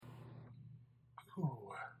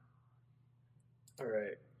All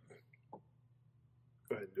right.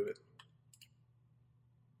 Go ahead and do it.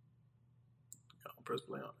 I'll press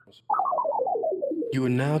play on it. You are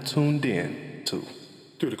now tuned in to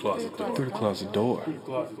Through the Closet Door. Through the Closet Door.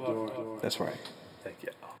 Closet door. That's right. Thank you.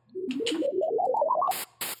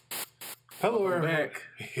 Hello, Welcome everyone. back.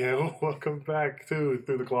 Yeah, welcome back to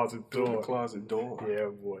Through the Closet Door. Through the Closet Door. Yeah,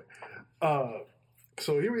 boy.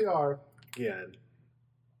 So here we are again.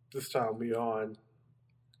 This time we on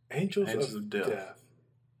Angels of Death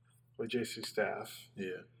with JC Staff.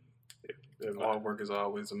 Yeah. Yeah, The artwork is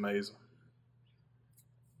always amazing.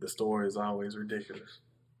 The story is always ridiculous.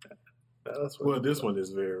 that's what Well, this one is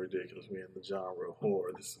very ridiculous. We're in the genre of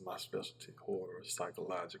horror. This is my specialty: horror,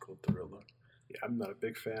 psychological thriller. yeah, I'm not a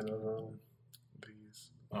big fan of These,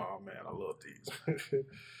 oh man, I love these.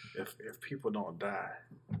 If people don't die,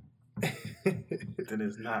 then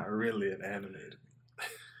it's not really an animated.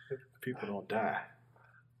 If people don't die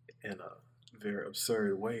in a very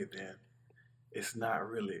absurd way, then it's not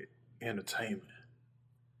really entertainment.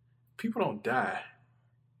 People don't die.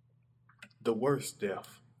 The worst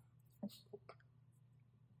death,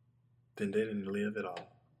 then they didn't live at all.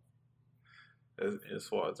 As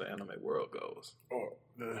far as the anime world goes.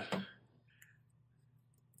 There's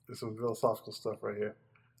some philosophical stuff right here.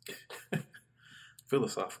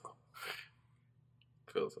 Philosophical.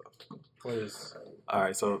 What is? All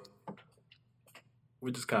right, so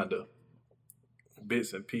we just kind of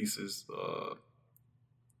bits and pieces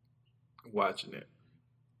watching it,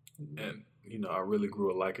 and I really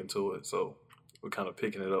grew a liking to it. So we're kind of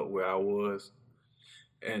picking it up where I was,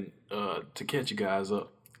 and to catch you guys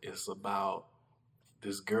up, it's about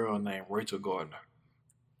this girl named Rachel Gardner,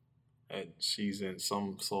 and she's in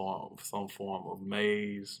some form of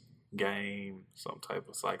maze game, some type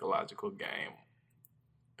of psychological game,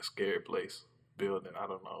 a scary place, building, I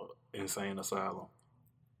don't know, insane asylum.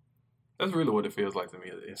 That's really what it feels like to me,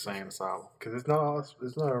 an insane asylum. Because it's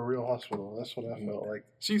not a real hospital. That's what I felt like.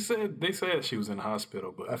 They said she was in the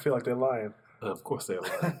hospital, but I feel like they're lying. of course they're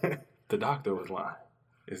lying. The doctor was lying.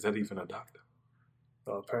 Is that even a doctor?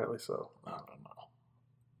 Apparently so. I don't know.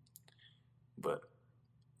 But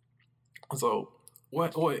so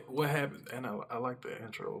what happened? And I like the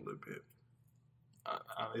intro a little bit.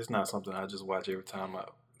 It's not something I just watch every time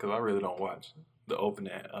because I really don't watch the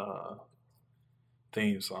opening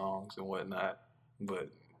theme songs and whatnot. But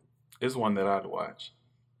it's one that I'd watch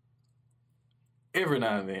every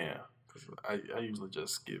now and then because I usually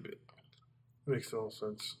just skip it. Makes no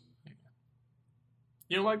sense.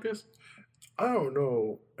 You don't like this? I don't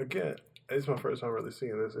know. Again, it's my first time really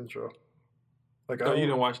seeing this intro. Like, You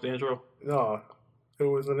didn't watch the intro? No, it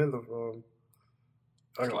wasn't in the.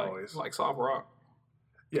 I can always like soft rock.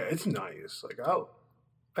 Yeah, it's nice. Like I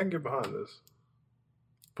can get behind this,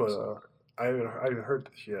 but I haven't heard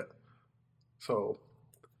this yet. So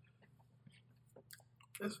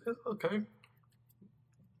it's okay.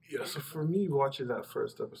 Yeah. So for me, watching that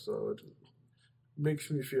first episode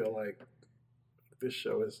makes me feel like this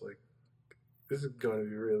show is this is going to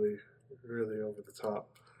be really, really over the top.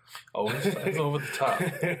 Oh, it's over the top.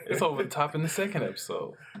 It's over the top in the second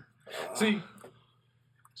episode. See,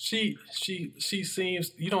 she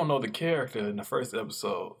seems, you don't know the character in the first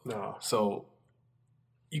episode. No. So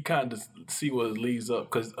you kind of see what it leads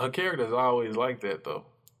up, because her character is always like that though,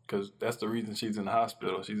 because that's the reason she's in the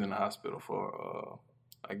hospital. She's in the hospital for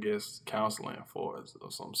I guess counseling of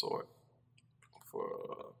some sort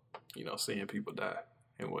for seeing people die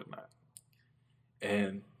and whatnot.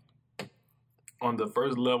 And on the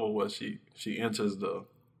first level where she enters the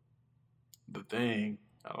thing,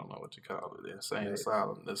 I don't know what you call it, the insane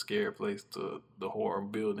asylum, the scary place, to the horror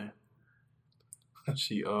building.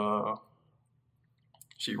 She runs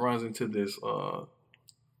into this I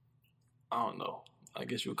don't know, I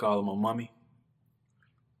guess you would call him a mummy.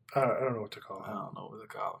 I don't know what to call I him. don't know what to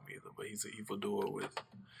call him either, but he's an evildoer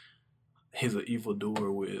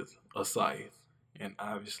with a scythe, and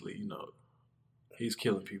obviously he's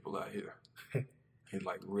killing people out here. He's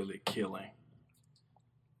like really killing,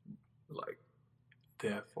 like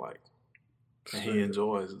death, and he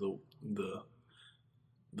enjoys the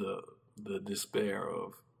despair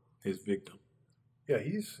of his victim. Yeah,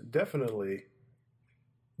 he's definitely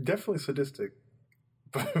sadistic,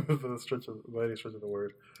 by any stretch of the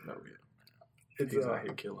word. No, yeah. He's out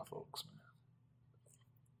here killing folks, man.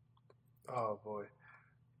 Oh boy.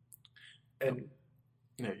 And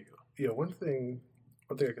there you go. Yeah, one thing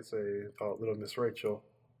I could say about little Miss Rachel,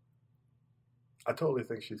 I totally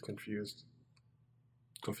think she's confused.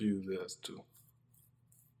 Confused as to?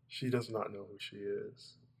 She does not know who she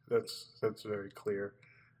is. That's very clear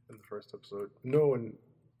in the first episode. No one,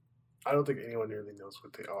 I don't think anyone really knows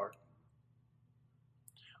what they are.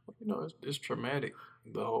 You know, it's traumatic,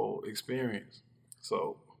 the whole experience.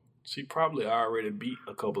 So she probably already beat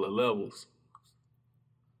a couple of levels,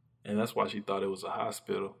 and that's why she thought it was a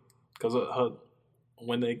hospital. Because her,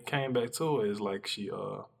 when they came back to it, it's like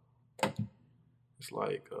it's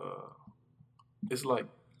like it's like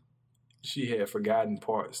she had forgotten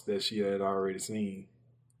parts that she had already seen,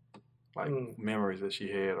 like memories that she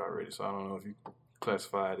had already. So I don't know if you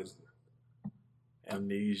classify it as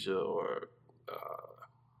amnesia or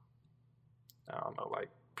I don't know, like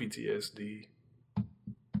PTSD.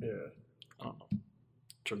 Yeah. I don't know,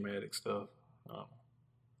 traumatic stuff. I don't know.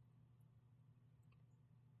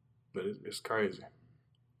 But it's crazy.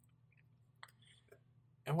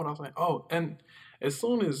 And what I was saying, oh, and as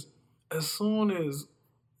soon as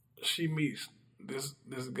she meets this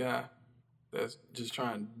guy that's just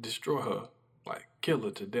trying to destroy her, like kill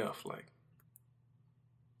her to death, like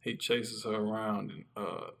he chases her around and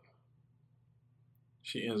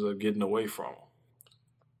she ends up getting away from him.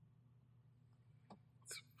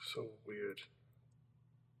 It's so weird.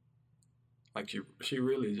 Like she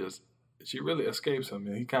really escapes him,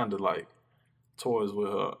 and he kind of like toys with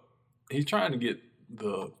her. He's trying to get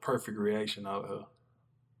the perfect reaction out of her.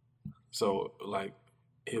 So like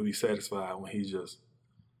he'll be satisfied when he just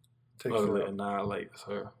utterly annihilates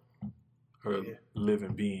her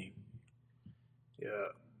living being. Yeah.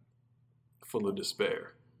 Full of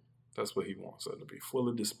despair. That's what he wants her to be, full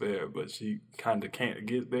of despair, but she kind of can't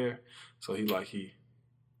get there. So he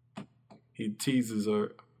teases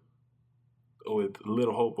her with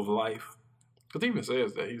little hope of life. Because he even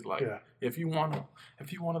says that he's like, if you wanna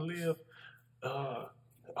live,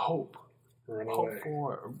 hope. Hope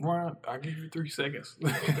for it. Run. I give you 3 seconds.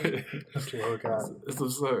 It's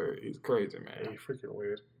absurd. He's crazy, man. He's freaking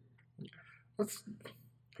weird.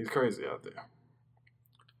 He's crazy out there.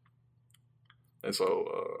 And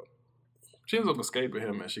so she ends up escaping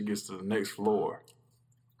him, and she gets to the next floor,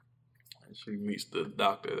 and she meets the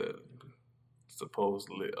doctor that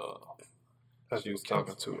supposedly she was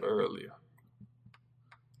talking to earlier.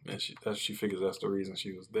 And she figures that's the reason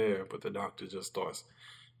she was there, but the doctor just starts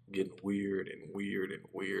getting weird and weird and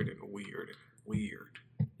weird and weird and weird.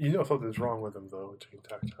 You know something's wrong with him though, between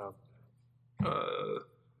time.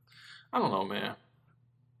 I don't know, man.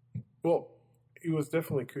 Well, he was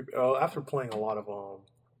definitely creepy. After playing a lot of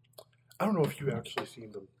I don't know if you've actually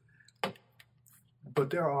seen them, but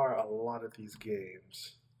there are a lot of these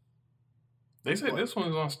games. They say this one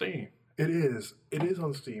is on Steam. It is. It is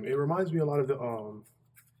on Steam. It reminds me a lot of the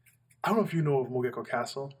I don't know if you know of Mogeko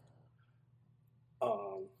Castle.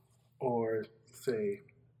 Or say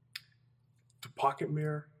the Pocket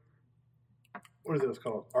Mirror. What is those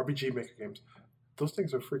called? RPG Maker games. Those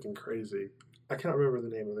things are freaking crazy. I can't remember the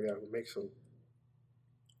name of the guy who makes them.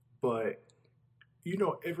 But you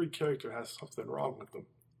know every character has something wrong with them.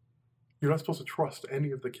 You're not supposed to trust any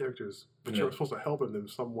of the characters, but you're supposed to help them in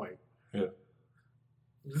some way. Yeah.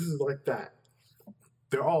 This is like that.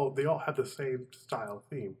 They all have the same style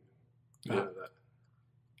theme. Yeah.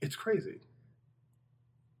 It's crazy.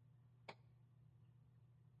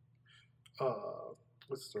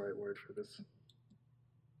 What's the right word for this?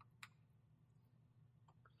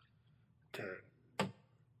 Dang.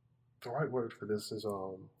 The right word for this is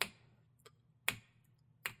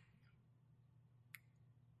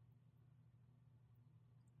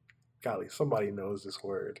golly, somebody knows this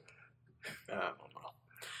word. I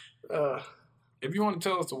don't know. If you want to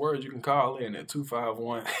tell us the word, you can call in at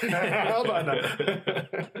 251. Hold on.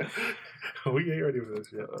 We ain't ready for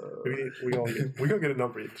this yet. We gonna get a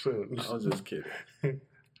number soon. I was just kidding.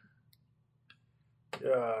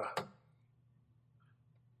 Yeah.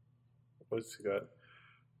 What's he got?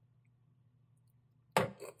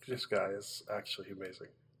 This guy is actually amazing.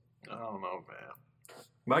 I don't know, man.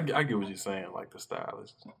 But I get what you're saying. Like the style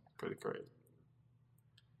is pretty crazy.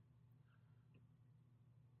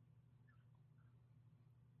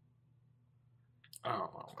 I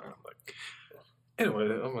don't know, man. Like, anyway,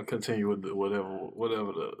 I'm gonna continue with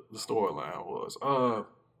whatever the storyline was.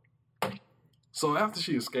 So after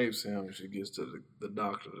she escapes him, she gets to the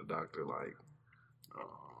doctor. The doctor, like,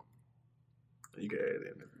 you can add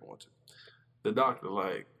in if you want to. The doctor,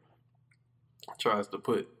 like, tries to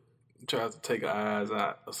take her eyes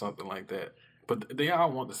out or something like that. But they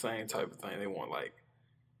all want the same type of thing. They want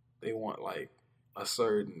like a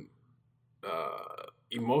certain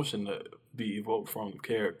emotion to be evoked from the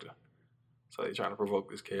character. So they're trying to provoke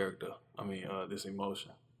this this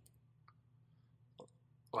emotion.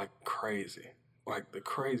 Like crazy. Like the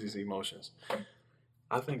craziest emotions.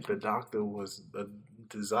 I think the doctor was a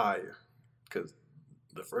desire, because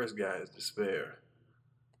the first guy is despair.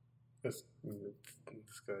 This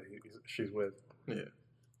guy she's with. Yeah.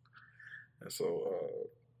 And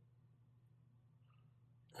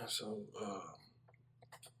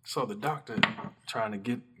so the doctor trying to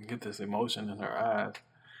get this emotion in her eyes,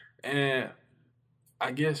 and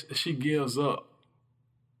I guess she gives up,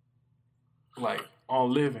 like,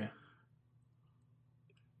 on living,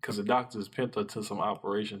 because the doctors pinned her to some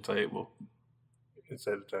operation table,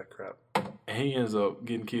 Instead of that crap. and he ends up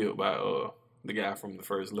getting killed by the guy from the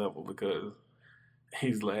first level because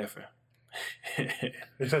he's laughing.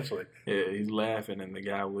 Essentially. Yeah, he's laughing, and the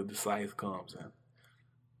guy with the scythe comes in.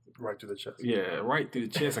 Right to the chest. Yeah, right through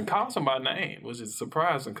the chest, and calls him by name, which is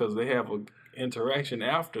surprising because they have a interaction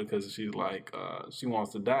after, because she's like, she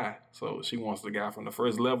wants to die. So she wants the guy from the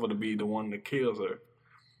first level to be the one that kills her.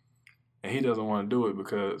 And he doesn't want to do it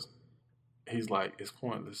because he's like, it's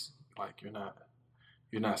pointless. Like, you're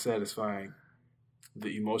not satisfying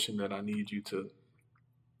the emotion that I need you to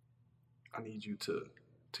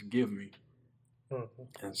give me.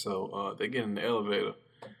 Mm-hmm. And so they get in the elevator,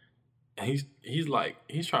 and he's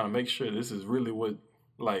trying to make sure this is really what,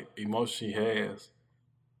 like, emotion she has.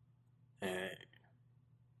 And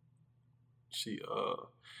she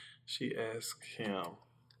asks him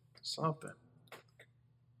something.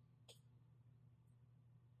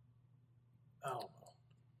 I don't know.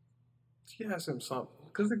 She asked him something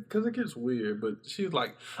because it gets weird. But she was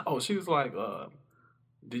like,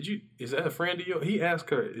 is that a friend of yours? He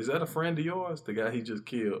asked her, is that a friend of yours? The guy he just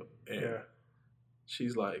killed. And Yeah.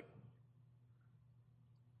 she's like,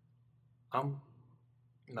 I'm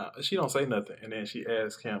not. She don't say nothing. And then she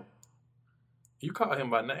asks him, you call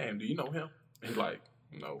him by name. Do you know him? And he's like,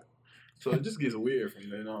 no. So it just gets weird from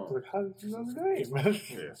then on. Like, how did you know the name?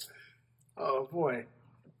 Yeah. Oh, boy.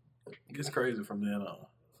 It gets crazy from then on.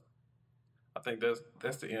 I think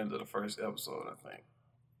that's the end of the first episode, I think.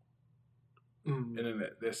 Mm. And then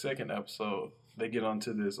that second episode, they get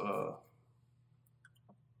onto this what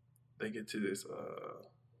you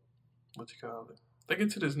call it? They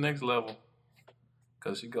get to this next level,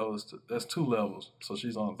 because she goes to, that's 2 levels, so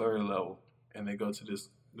she's on 3rd level, and they go to this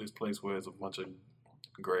place where there's a bunch of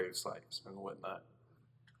grave sites and whatnot,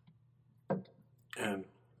 and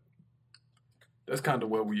that's kind of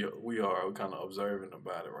where we are. We're kind of observing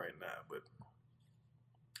about it right now, but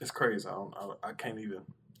it's crazy. I can't even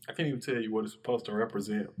tell you what it's supposed to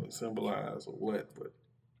represent or symbolize or what,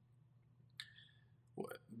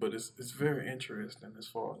 but it's very interesting as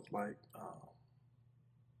far as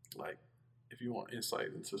like if you want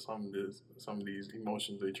insight into some of these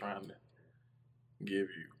emotions they're trying to give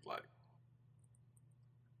you. Like,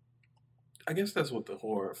 I guess that's what the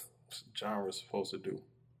horror genre is supposed to do.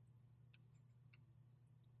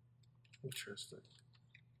 Interesting.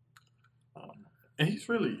 And he's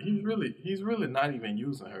really not even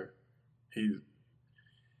using her. He's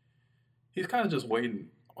kind of just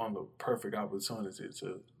waiting on the perfect opportunity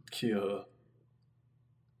to kill her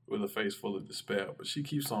with a face full of despair. But she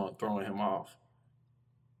keeps on throwing him off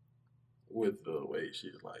with the way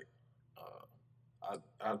she's like,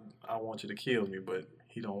 I want you to kill me, but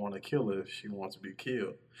he don't want to kill her if she wants to be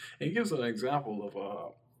killed. And he gives an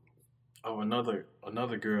example of another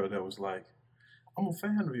girl that was like, I'm a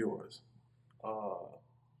fan of yours.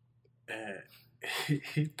 And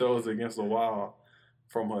he throws it against the wall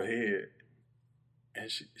from her head,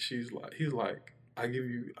 and he's like, I give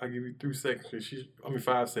you 3 seconds.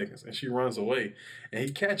 5 seconds, and she runs away, and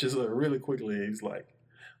he catches her really quickly. And he's like,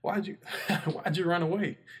 why'd you run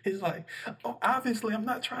away? He's like, oh, obviously I'm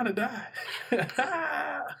not trying to die. And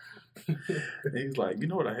he's like, you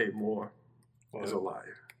know what I hate more? Is a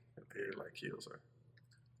liar. And he like kills her.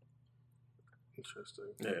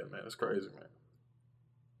 Interesting. Yeah, man, it's crazy, man.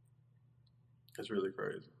 It's really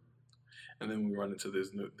crazy. And then we run into this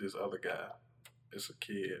other guy. It's a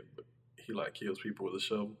kid, but he like kills people with a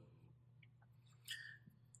shovel.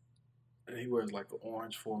 And he wears like an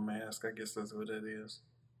orange for a mask. I guess that's what that is.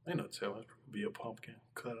 Ain't no telling. It could be a pumpkin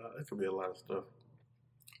cut out. It could be a lot of stuff.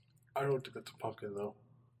 I don't think it's a pumpkin, though.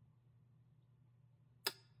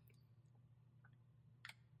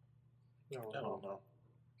 I don't know.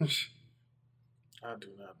 I do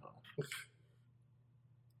not know.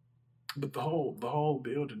 But the whole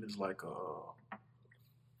building is like a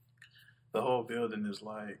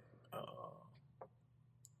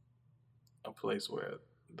place where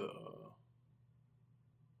the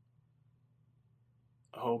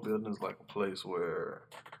whole building is like a place where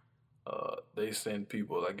they send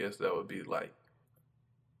people. I guess that would be like,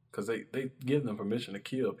 because they give them permission to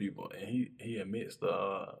kill people, and he admits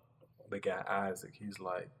the guy Isaac. He's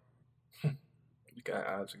like, the guy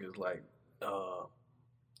Isaac is like,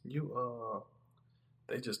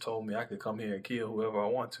 they just told me I could come here and kill whoever I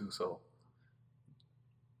want to, so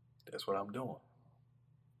that's what I'm doing.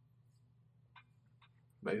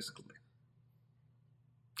 basically.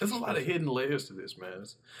 There's a lot of hidden layers to this, man.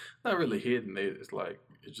 It's not really hidden. It's like,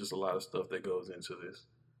 it's just a lot of stuff that goes into this.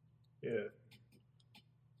 Yeah.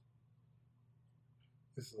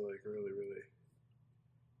 This is like really, really,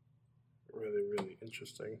 really, really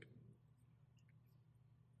interesting.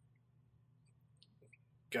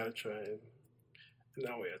 Gotta try and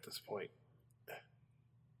now we're at this point.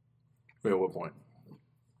 Wait, at what point?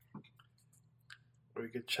 Where we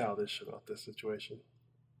get childish about this situation.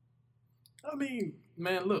 I mean,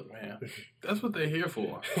 man, look, man. That's what they're here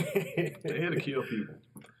for. They're here to kill people.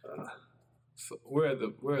 So we're at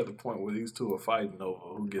the point where these two are fighting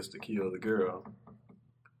over who gets to kill the girl.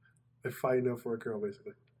 They're fighting up for a girl,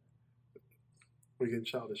 basically. We're getting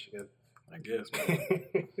childish again. I guess,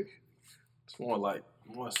 man. It's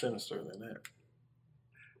more sinister than that.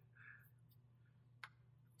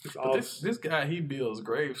 But this guy, he builds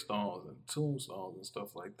gravestones and tombstones and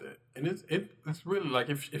stuff like that. And it's really like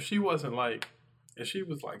if she was like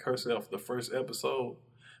herself the first episode,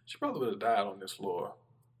 she probably would have died on this floor.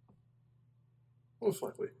 Most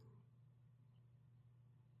likely.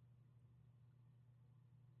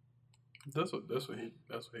 That's what he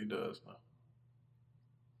does now.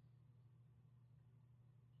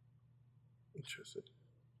 Interesting.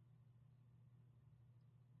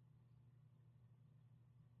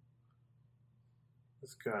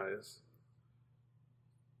 This guy is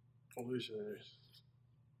illusionary.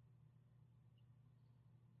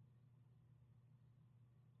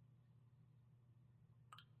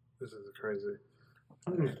 This is crazy.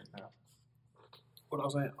 What I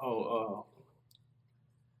was saying?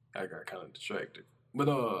 I got kind of distracted. But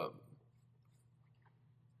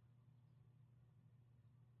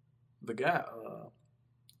the guy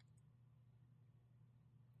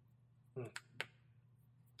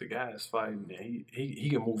the guy is fighting, and he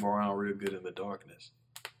can move around real good in the darkness,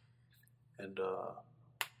 and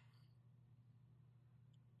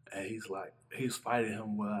he's fighting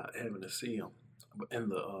him without having to see him. But in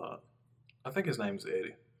the I think his name's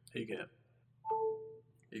Eddie. He can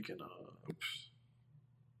I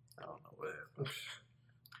don't know what happened.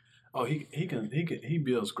 Oh, he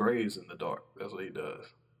builds graves in the dark. That's what he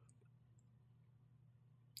does.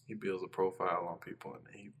 He builds a profile on people and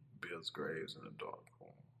he builds graves in the dark.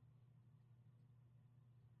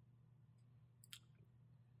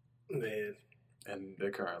 Man. And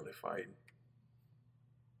they're currently fighting.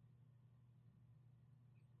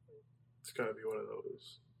 It's gotta be one of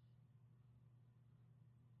those.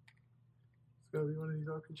 It's gotta be one of these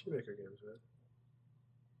RPG Maker games, man.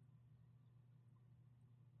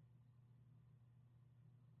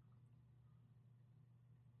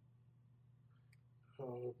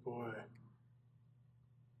 Oh boy.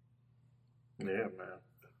 Yeah, man.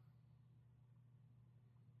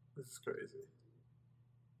 This is crazy.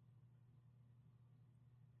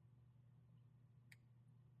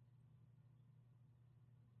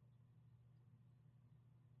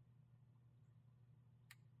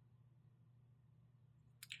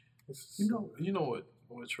 You know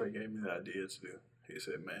what Trey gave me the idea to do? He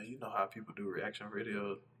said, man, you know how people do reaction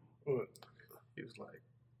videos? What? He was like,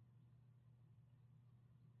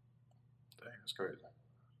 dang, that's crazy.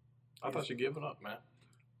 I thought you giving up, man.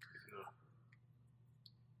 No.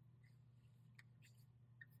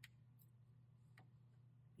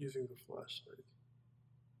 Using the flashlight.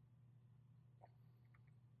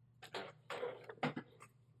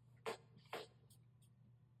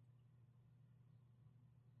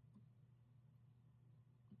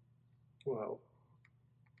 Wow.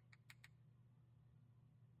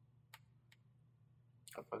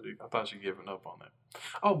 I thought you giving up on that.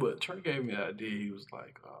 Oh, but Trey gave me the idea. He was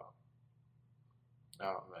like, oh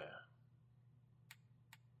man.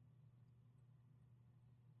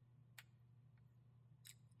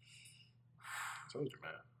 I told you,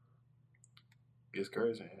 man. Gets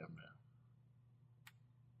crazy in here, man.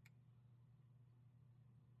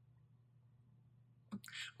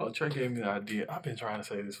 Oh, Trey gave me the idea. I've been trying to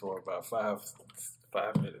say this for about five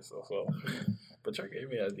minutes or so. But Trey gave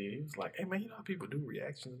me the idea. He was like, hey, man, you know how people do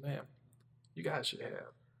reactions, man? You guys should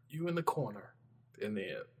have you in the corner. And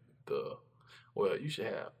then you should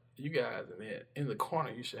have you guys. And then in the corner,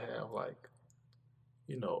 you should have, like,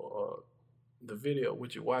 you know, the video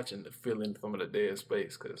what you're watching to fill in some of the dead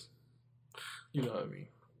space. Because, you know what I mean?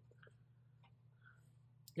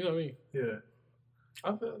 You know what I mean? Yeah.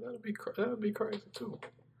 I thought that'd be crazy, too.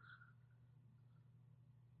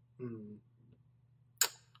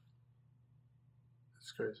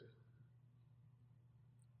 It's crazy.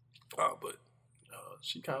 Oh, but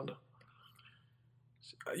she kind of.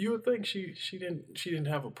 You would think she didn't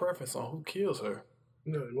have a preference on who kills her.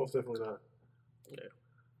 No, most definitely not. Yeah.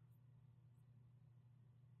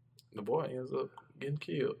 The boy ends up getting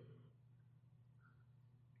killed.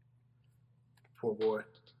 Poor boy.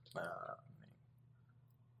 Nah,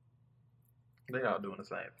 they all doing the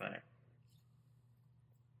same thing.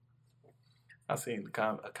 I seen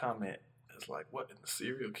a comment. It's like, what in the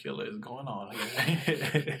serial killer is going on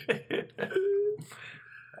here?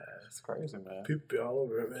 It's crazy, man. People be all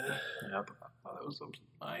over it, man. Yeah, I thought it was.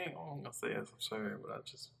 I ain't gonna say it's absurd, but I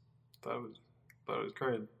just thought it was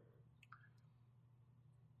crazy.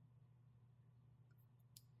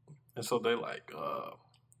 And so they like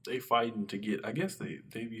they fighting to get. I guess they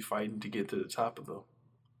be fighting to get to the top of the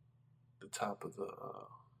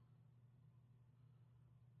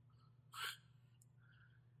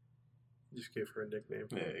Just gave her a nickname.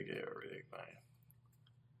 Yeah, they gave her a nickname.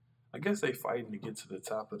 I guess they fighting to get to the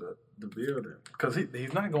top of the building because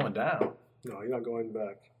he's not going down. No, you're not going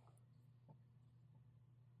back.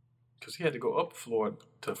 Because he had to go up the floor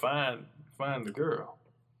to find the girl.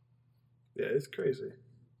 Yeah, it's crazy.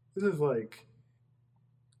 This is like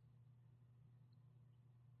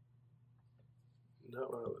not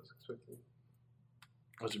what I was expecting.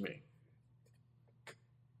 What you mean?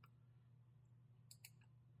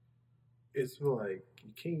 It's like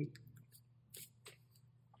you can't.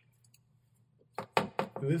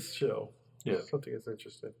 This show, Yeah. something that's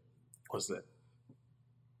interesting. What's that?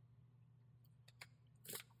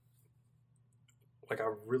 Like I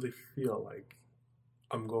really feel like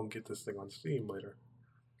I'm gonna get this thing on Steam later.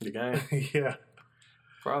 The game? Yeah.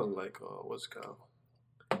 Probably like what's it called?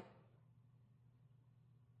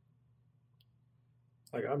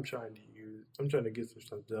 Like I'm trying to get some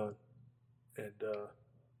stuff done, and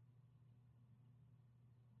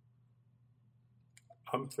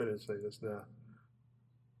I'm finishing this now.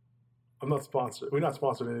 I'm not sponsored. We're not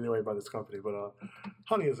sponsored in any way by this company, but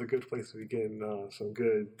Honey is a good place to be getting some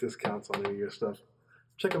good discounts on any of your stuff.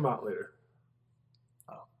 Check them out later.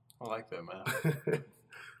 Oh, I like that, man.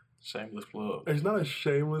 Shameless plug. It's not a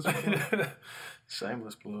shameless plug.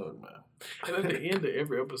 Shameless plug, man. And at the end of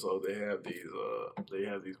every episode, they have these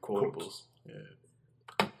quotables.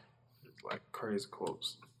 Yeah, it's like crazy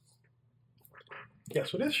quotes. Yeah,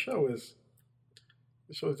 so this show is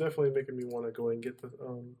definitely making me want to go and get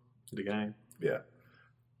The game. yeah.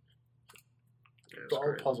 It's all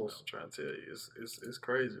crazy, puzzles. man. I'm trying to tell you, it's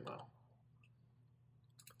crazy, man.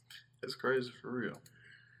 It's crazy for real,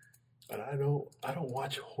 And I don't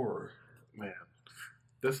watch horror. man.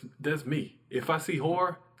 That's me. If I see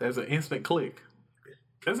horror, that's an instant click.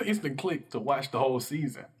 That's an instant click to watch the whole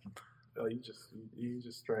season. Oh, you just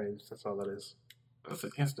strange. That's all that is. That's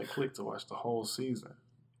an instant click to watch the whole season.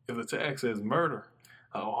 If the tag says murder,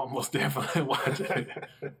 I'll almost definitely watch it.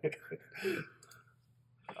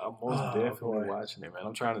 I'm most definitely watching it, man.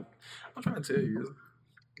 I'm trying to tell you,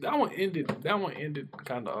 that one ended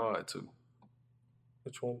kind of odd too.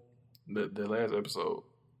 Which one? The last episode,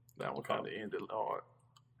 that one kind of ended odd.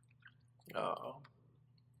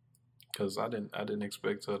 Cause I didn't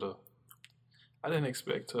expect her to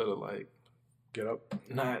like Get up.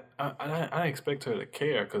 I didn't expect her to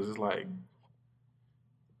care, cause it's like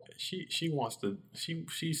she wants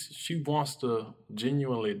to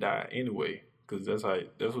genuinely die anyway, cause that's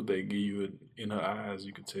what they give you in her eyes.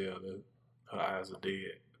 You can tell that her eyes are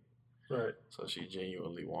dead. Right. So she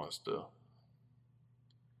genuinely wants to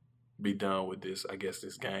be done with this, I guess,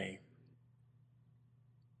 this game.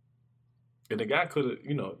 And the guy could have,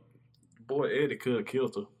 boy Eddie could have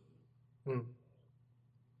killed her. Hmm.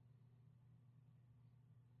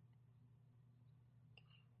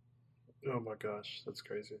 Oh my gosh, that's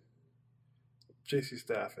crazy. JC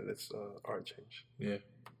Staff and its art change. Yeah.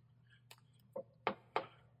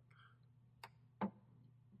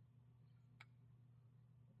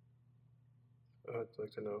 I'd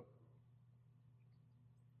like to know.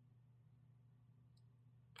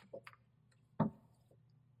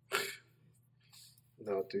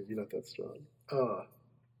 No, dude, you're not that strong.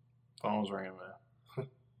 Phone's ringing, man.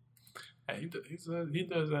 Hey, he does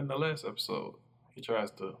that in the last episode. He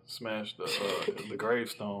tries to smash the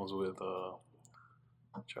gravestones with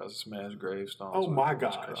tries to smash gravestones. Oh with my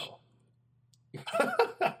what's gosh. called.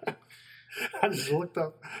 I just looked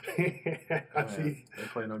up. I see. They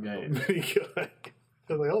play no games. I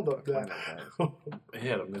was like, hold up, Play Dad. no games. He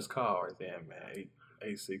had a missed call right there, man.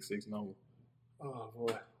 866 number. Oh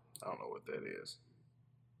boy. I don't know what that is.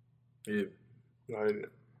 Yeah. No,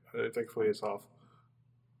 thankfully it's off.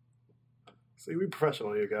 See, we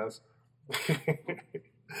professional here, guys.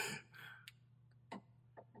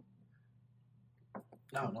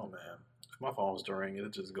 I don't know, man. If my phone was to ring,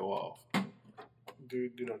 it'd just go off.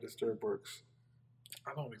 Dude, do not disturb works.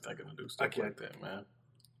 I don't be thinking to do stuff can't. like that, man.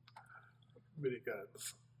 Many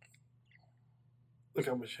guns. Look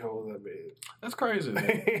how much hell that made. That's crazy.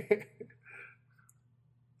 Man.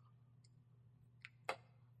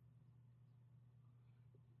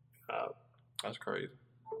 That's crazy.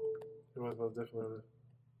 It was most definitely.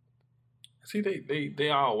 See, they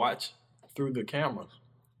all watch through the cameras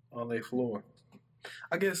on their floor.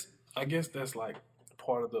 I guess that's like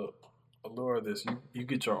part of the allure of this. You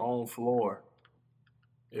get your own floor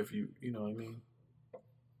if you know what I mean.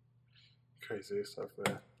 Crazy stuff,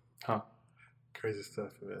 man. Huh? Crazy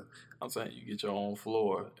stuff, man. I'm saying you get your own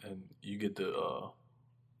floor and you get to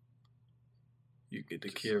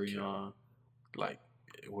carry on like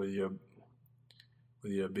with your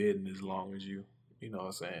bedding as long as you know what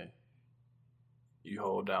I'm saying. You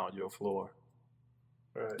hold down your floor.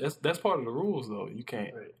 Right. That's part of the rules though. You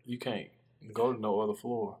can't go to no other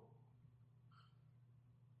floor.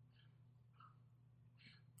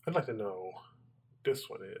 I'd like to know what this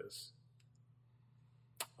one is.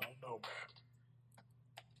 I don't know,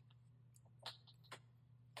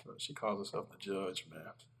 man. She calls herself the judge,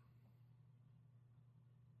 man.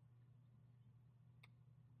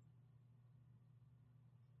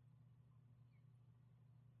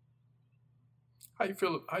 How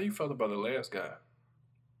you felt about the last guy?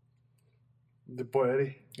 The boy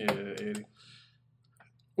Eddie? Yeah, Eddie.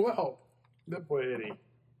 Well, that boy Eddie,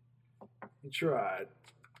 he tried.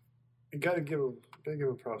 You gotta give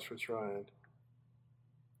him props for trying.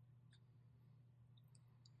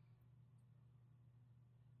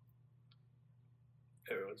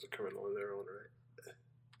 Everyone's a criminal in their own right.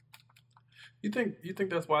 You think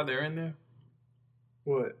that's why they're in there?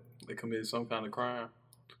 What? They committed some kind of crime?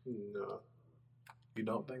 No. You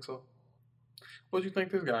don't think so? What do you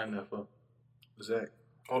think this guy in there for? Zach?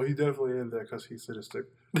 Oh, he definitely in there because he's sadistic.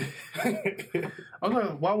 I'm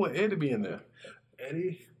like, why would Eddie be in there?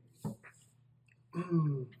 Eddie?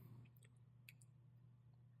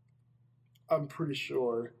 I'm pretty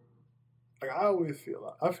sure. Like I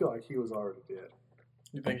feel like he was already dead.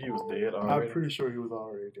 You think he was dead already? I'm pretty sure he was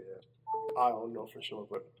already dead. I don't know for sure,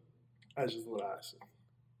 but that's just what I see.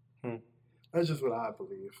 That's just what I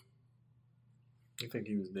believe. You think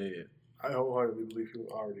he was dead? I wholeheartedly believe he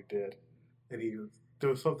was already dead, and there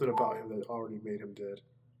was something about him that already made him dead.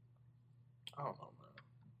 I don't know, man.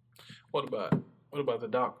 What about the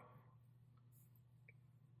doctor?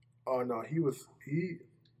 Oh no, he.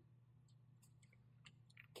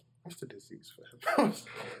 What's the disease for him?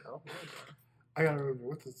 I gotta remember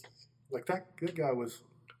what this. Like that guy was.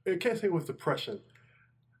 I can't say it was depression.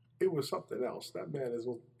 It was something else. That man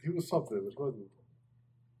he was something. It wasn't.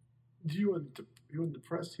 You weren't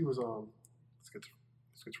depressed. He was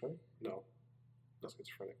schizophrenic. No, not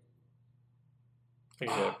schizophrenic. I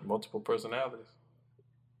think he had multiple personalities.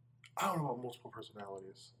 I don't know about multiple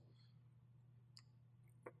personalities.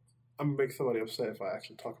 I'm gonna make somebody upset if I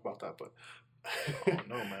actually talk about that, but I don't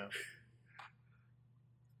know, man.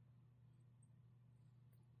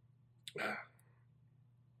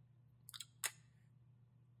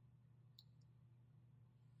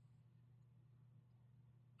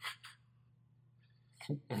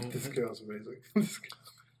 This girl's amazing.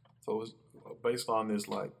 So it's based on this,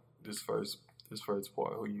 like this first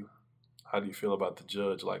part. How do you feel about the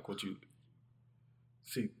judge? Like, what you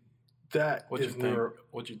see? That what is you think?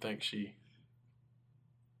 What you think she?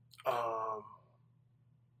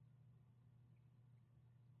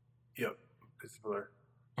 Yep, it's blur.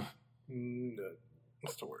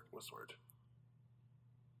 What's the word? What's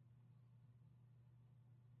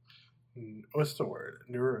the word?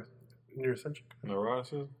 Neurocentric.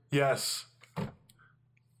 Neuroticism? Yes.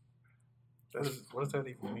 What does that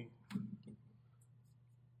even mean?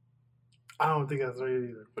 I don't think that's right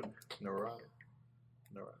either. But neuroticism.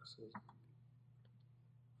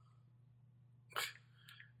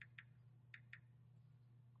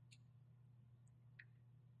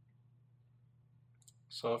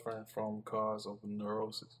 Suffering from cause of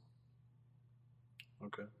neurosis.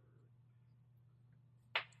 Okay.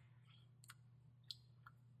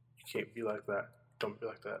 You can't be like that. Don't be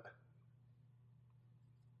like that.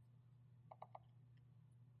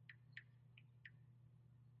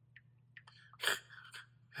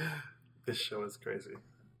 This show is crazy.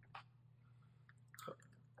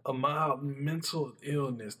 A mild mental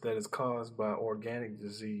illness that is caused by organic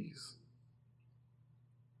disease.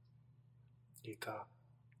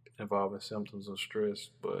 Involving symptoms of stress,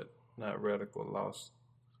 but not radical loss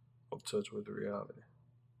of touch with reality.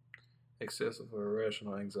 Excessive or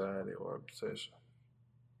irrational anxiety or obsession.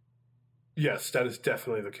 Yes, that is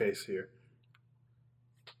definitely the case here.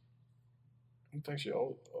 I think she's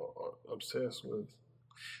obsessed with.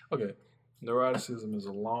 Okay, neuroticism is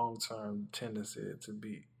a long-term tendency to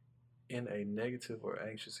be in a negative or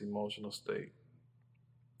anxious emotional state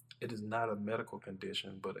It is not a medical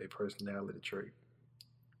condition, but a personality trait.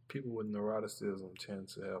 People with neuroticism tend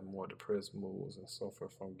to have more depressed moods and suffer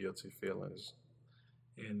from guilty feelings,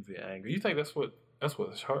 envy, anger. You think that's what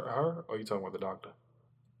it's her, or are you talking about the doctor?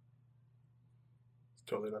 It's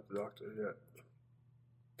totally not the doctor yet.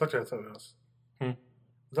 Doctor had something else. Hmm?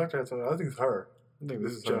 The doctor had something else. I think it's her. I think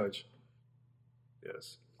This is judge.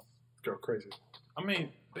 Yes. Girl crazy. I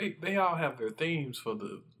mean, they all have their themes for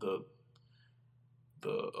the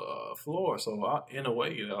floor, so in a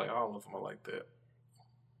way, like all of them are like that.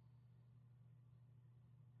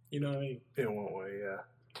 You know what I mean? In one way, yeah.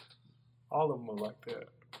 All of them are like that.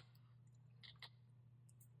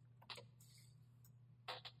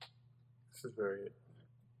 This is very.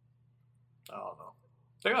 I don't know.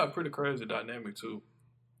 They got a pretty crazy dynamic too.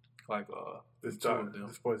 Like This two of them.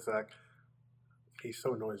 this boy Zach, he's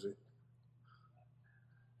so noisy.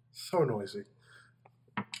 So noisy.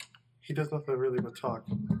 He does nothing really but talk.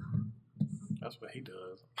 That's what he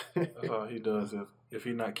does. That's all he does if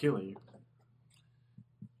he's not killing you.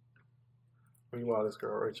 Meanwhile, this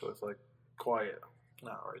girl Rachel is like quiet.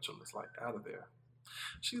 Nah, Rachel is like out of there.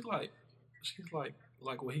 She's like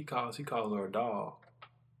what he calls her a doll.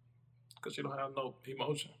 Because she don't have no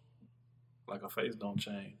emotion. Like her face don't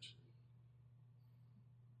change.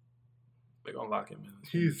 They're gonna lock him in.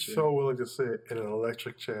 He's so willing to sit in an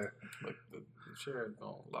electric chair. But the chair is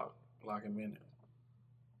gonna lock him in it.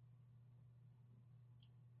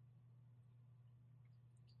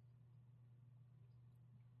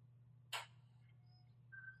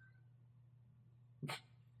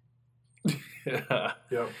 Yeah.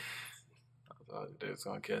 Yep. I thought they was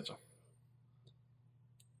gonna catch him.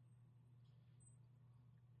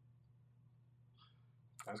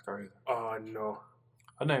 That's crazy. Oh no.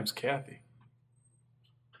 Her name's Kathy.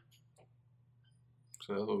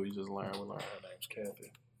 So that's what we just learned. We learned her name's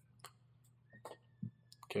Kathy.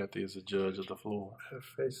 Kathy is the judge of the floor. Her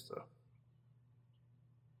face though.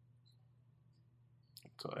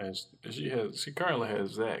 So and she currently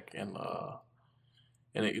has Zach in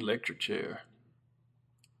an electric chair.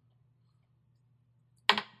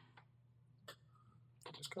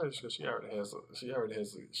 It's crazy because she already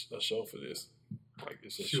has a show for this. Like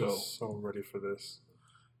it's a She show. was so ready for this.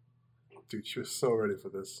 Dude, she was so ready for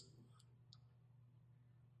this.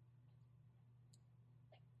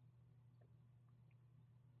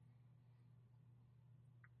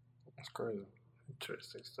 That's crazy.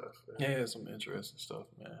 Interesting stuff. Man. Yeah, some interesting stuff,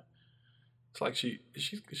 man. It's like she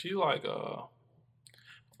like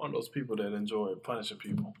one of those people that enjoy punishing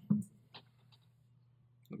people.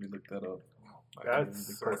 Let me look that up. I can't That's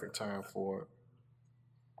use the perfect term for it.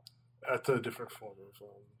 That's a different form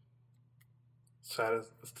of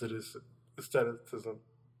statisticism.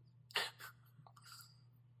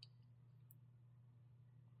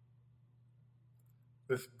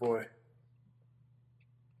 This boy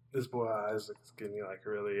Isaac is getting like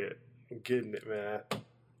really getting it, man.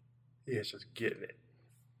 He is just getting it.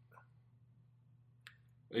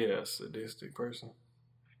 Yeah, sadistic person.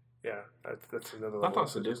 Yeah, that's another. I thought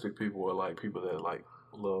sadistic people were like people that like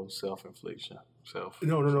love self-infliction.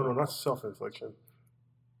 No, not self-infliction.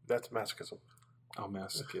 That's masochism. Oh,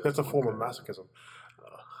 masochism. That's a form of masochism.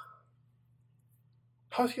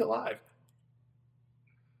 How's he alive?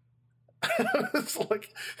 It's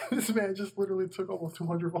like this man just literally took almost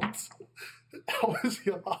 200 volts. How is he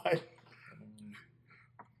alive?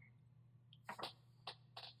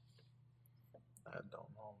 I don't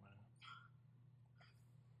know, man.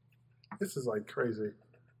 This is like crazy.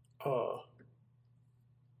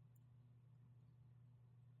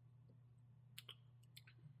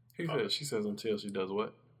 She says until she does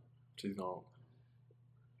what? She's gonna.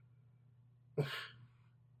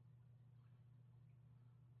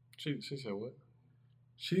 She said what?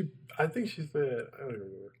 I think she said, I don't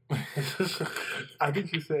even remember. I think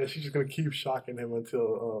she said she's just gonna keep shocking him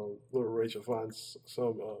until little Rachel finds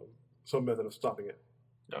some method of stopping it.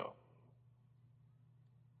 No.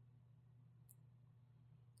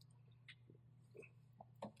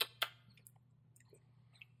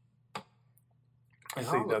 I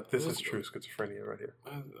see that this is true schizophrenia right here.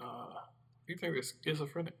 You think it's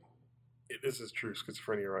schizophrenic? This is true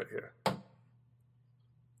schizophrenia right here.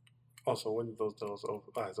 Also, when did those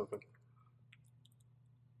eyes open?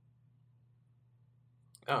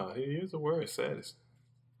 Oh, he used the word saddest.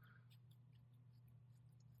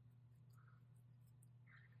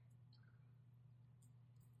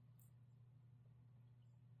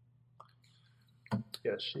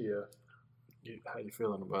 Yeah, she. How you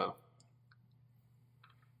feeling about him?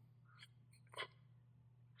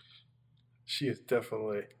 She's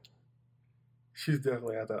definitely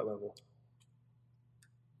at that level.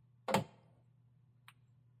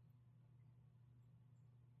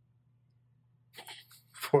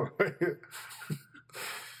 for.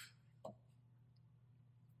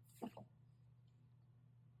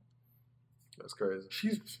 That's crazy.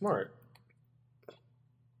 She's smart.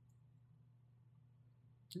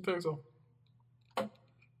 You think so?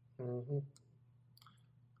 Mm-hmm.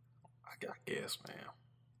 I guess, man.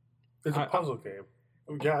 It's a puzzle game.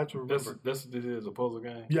 Yeah, I have to remember. That's what it is, a puzzle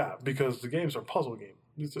game? Yeah, because the games are puzzle games.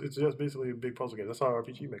 It's just basically a big puzzle game. That's how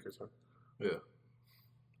RPG makers are. Yeah.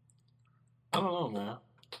 I don't know, man.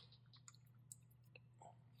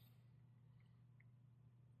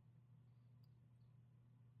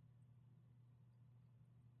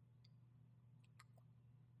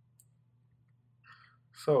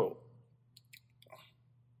 So,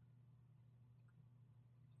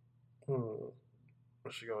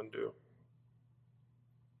 what's she gonna do?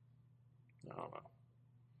 I don't know.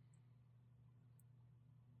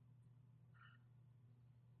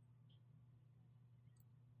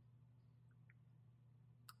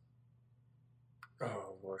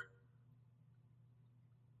 Oh boy.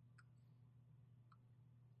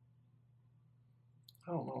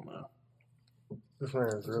 I don't know, man. This man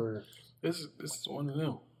is really. This is one of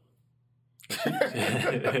them.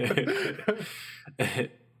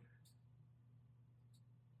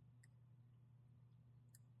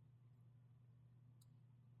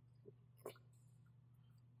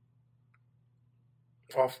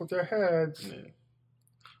 Off with their heads.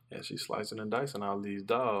 Yeah, she's slicing and dicing all these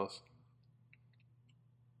dolls.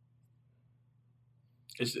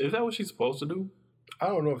 Is that what she's supposed to do? I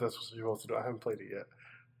don't know if that's what you're supposed to do. I haven't played it yet.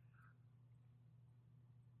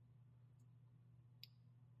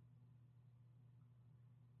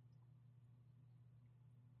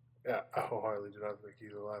 Yeah, I wholeheartedly do not think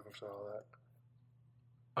he's alive after all that.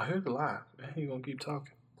 I heard the lie. Man, he gonna keep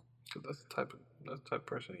talking. Cause that's the type of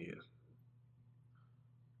person he is.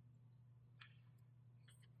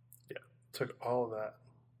 Yeah, took all of that.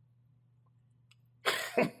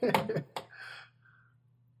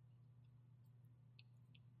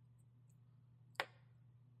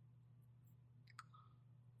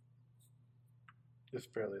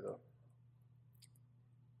 Just barely though.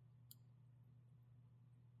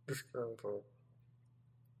 Just going for.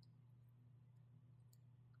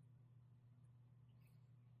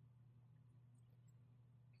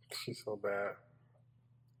 She's so bad.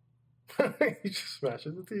 He just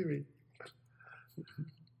smashes the TV.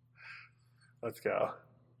 Let's go.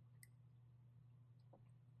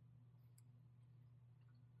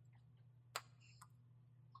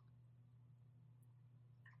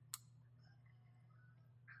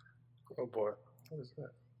 Oh boy. What is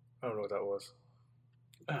that? I don't know what that was.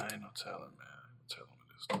 I ain't no telling, man. Telling what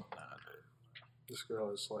this stuff nowadays. This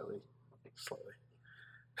girl is slightly.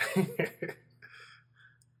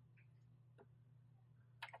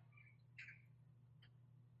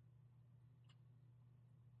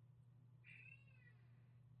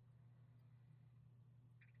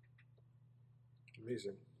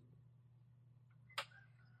 Amazing.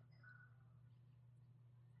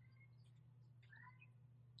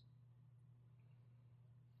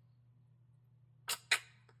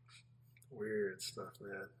 Weird stuff,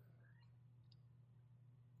 man.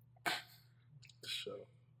 The show.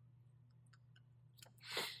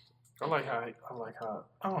 I like how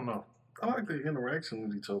I don't know. I like the interaction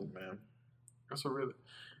with each other, man. It's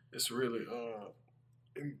really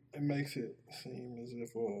it makes it seem as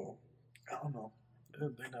if I don't know. The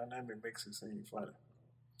dynamic makes it seem funny.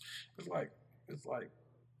 It's like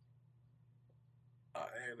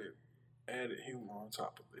added humor on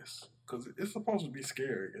top of this because it's supposed to be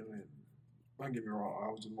scary. And don't get me wrong, I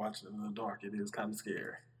was just watching it in the dark. It is kind of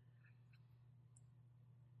scary.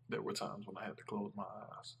 There were times when I had to close my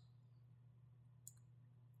eyes.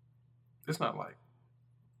 It's not like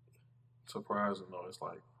surprising though. It's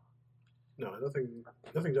like no,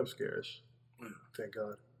 nothing jump scares. Yeah. Thank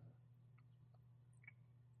God.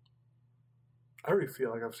 I already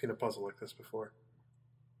feel like I've seen a puzzle like this before.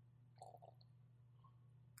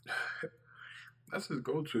 That's his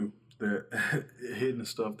go-to. That hidden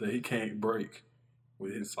stuff that he can't break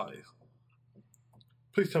with his size.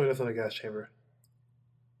 Please tell me that's not a gas chamber.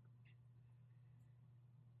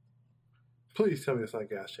 Please tell me it's not a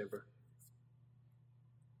gas chamber.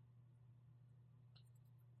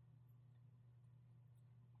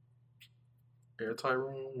 Airtight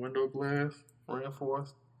room, window glass,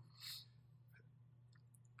 reinforced.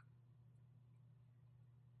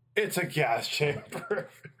 It's a gas chamber.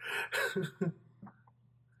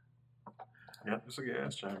 Yep, it's a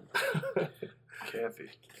gas chamber. Kathy,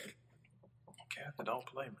 don't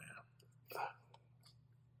play, man.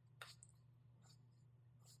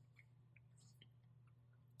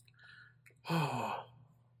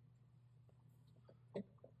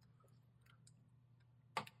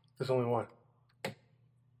 There's only one.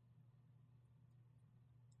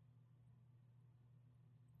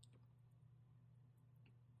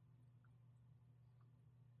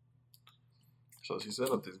 So she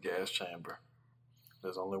set up this gas chamber.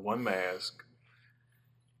 There's only one mask.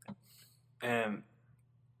 And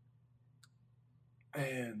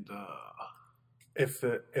if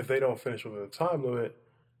they don't finish within the time limit,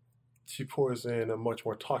 she pours in a much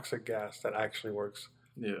more toxic gas that actually works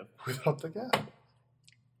yeah. without the gas.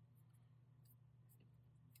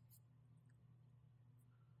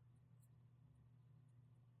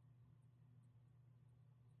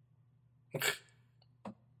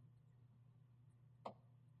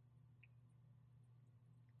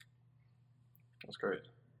 That's crazy.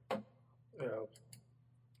 Yeah.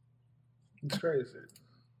 It's crazy.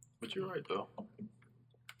 But you're right though.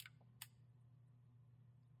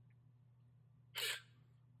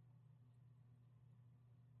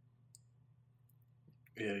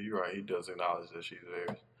 Yeah, you're right. He does acknowledge that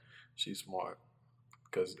she's smart,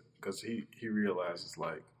 cause he realizes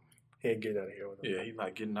like He ain't getting out of here with him. yeah, he's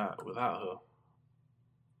not getting out without her.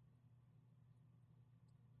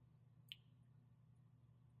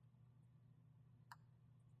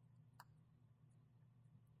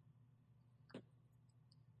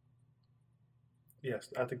 Yes,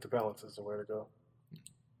 I think the balance is the way to go.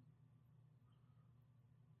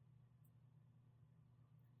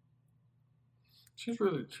 She's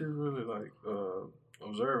really like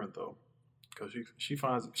observant though, cause she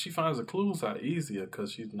finds the clues out easier,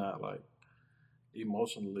 cause she's not like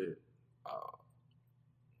emotionally,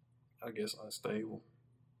 I guess, unstable.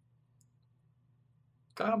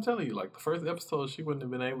 God, I'm telling you, like the first episode, she wouldn't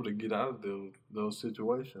have been able to get out of those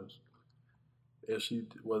situations if she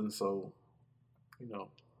wasn't so, you know,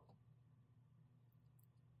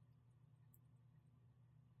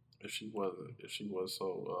 if she was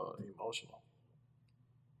so emotional.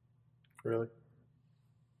 Really?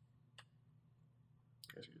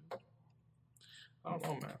 I don't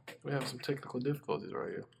know, man. We have some technical difficulties right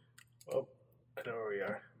here. Oh, I know where we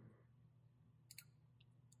are.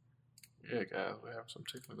 Yeah, guys, we have some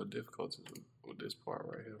technical difficulties with this part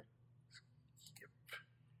right here. Yep.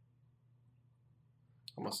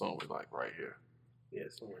 I'm assuming we like right here. Yeah,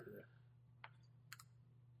 somewhere there.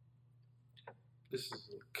 This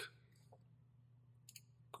is like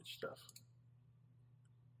good stuff.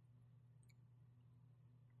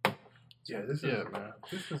 Yeah, this is man.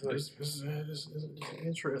 This is like This is an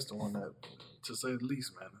interesting one, that, to say the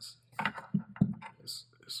least, man. It's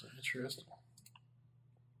interesting.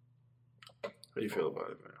 How do you feel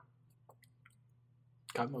about it, man?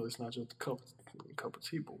 I know it's not just a cup of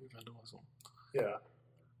tea, but we've been doing some. yeah.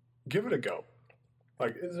 Give it a go.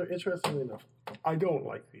 Like, interestingly enough, I don't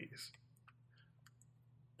like these,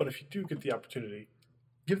 but if you do get the opportunity,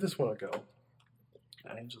 give this one a go.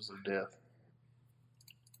 Angels of Death.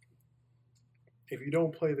 If you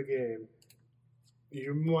don't play the game,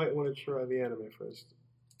 you might want to try the anime first.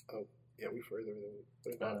 Oh, yeah, we further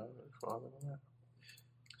than Farther than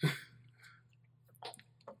that.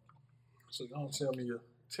 So go on, tell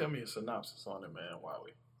me a synopsis on it, man. While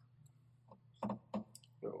we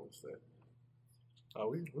no, what's that? Oh,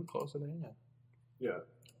 we're closer to the end. Yeah.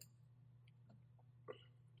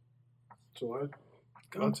 So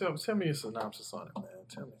Go on, tell me a synopsis on it, man.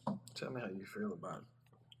 Tell me how you feel about it.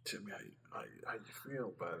 Tell me how you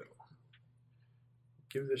feel about it.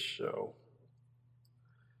 give this show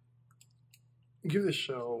a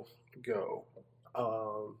go.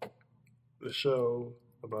 The show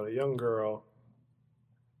about a young girl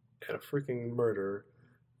and a freaking murderer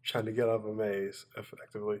trying to get out of a maze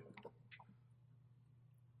effectively.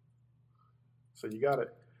 So you gotta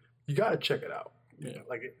check it out. Yeah.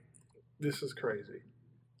 Like this is crazy.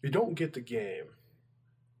 If you don't get the game,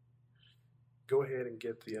 go ahead and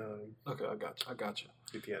get the Okay, I got you.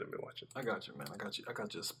 get the anime, watch it. I got you, man. I got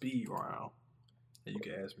you a speed round, and you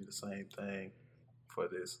can ask me the same thing for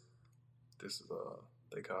this. This is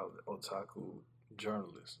they call it otaku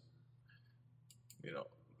journalist. You know,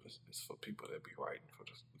 it's for people that be writing for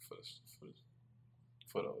the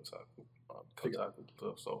otaku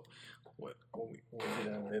stuff. So when we get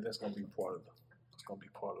down there, that's gonna be part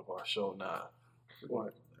of our show now.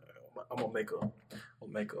 What? I'm gonna make a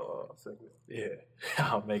segment. Yeah,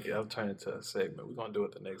 I'll turn it to a segment. We're gonna do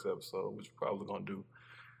it the next episode, which we're probably gonna do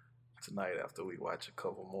tonight after we watch a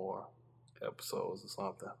couple more episodes or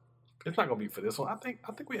something. It's not gonna be for this one. I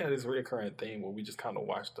think we had this recurring theme where we just kind of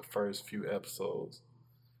watched the first few episodes,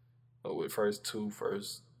 with first two,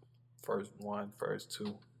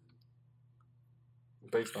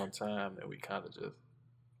 based on time, and we kind of just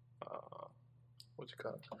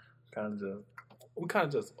we kind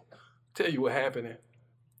of just tell you what happened,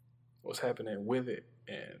 what's happening with it,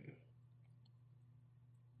 and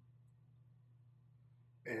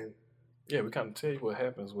yeah, we kind of tell you what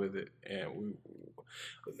happens with it, and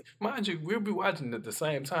mind you, we'll be watching it at the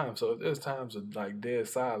same time. So if there's times of like dead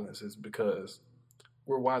silence, it's because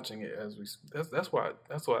we're watching it as we. That's why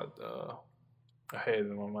I had it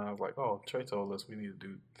in my mind. I was like, oh, Trey told us we need to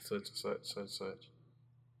do such and such.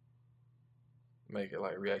 Make it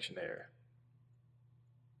like reactionary.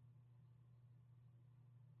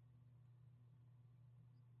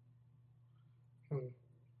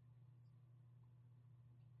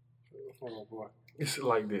 Oh boy. It's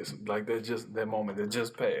like this, like that moment that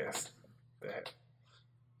just passed. That.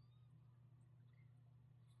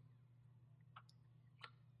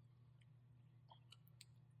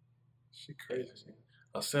 She crazy.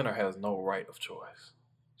 A sinner has no right of choice.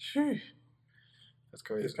 Sheesh. That's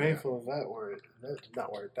crazy. It's painful of that word. That's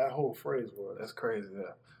not word. That whole phrase was. That's crazy.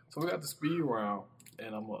 Yeah. So we got the speed round,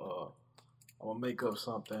 and I'm gonna make up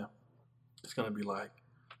something. It's gonna be like,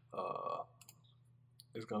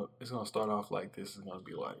 it's gonna start off like this. It's gonna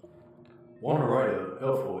be like, Want to write a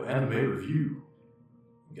helpful anime review?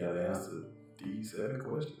 You gotta answer these 7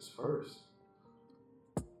 questions first.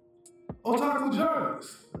 Otaku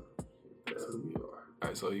Journalist. That's who we are. all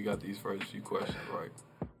right. So you got these first few questions, right?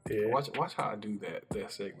 Yeah. Watch how I do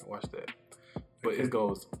that segment. Watch that. But it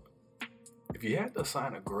goes, if you had to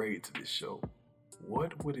assign a grade to this show,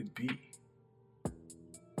 what would it be?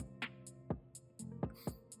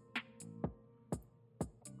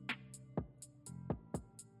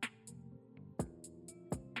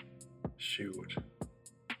 Shoot.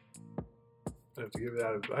 I have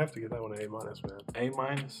to give that one an A minus, man. A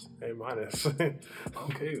minus? A minus.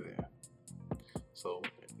 Okay then. So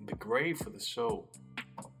the grade for the show,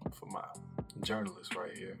 for my journalist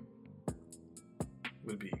right here,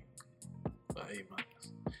 would be an A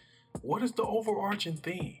minus. What is the overarching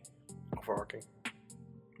theme? Overarching.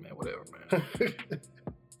 Man, whatever, man.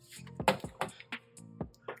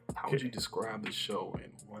 How would you describe the show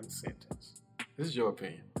in one sentence? This is your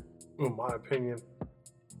opinion. Well, my opinion.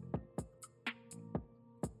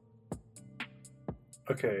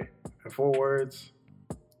 Okay, in 4 words.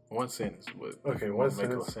 One sentence. Okay, one one sentence. Make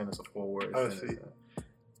sentence. a sentence of 4 words. Let's see.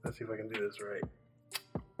 Let's see if I can do this right.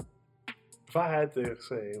 If I had to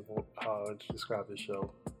say how to describe this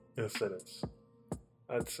show in a sentence,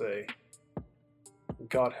 I'd say,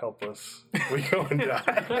 God help us, we go and die.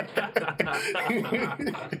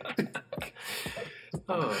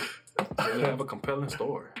 Does it have a compelling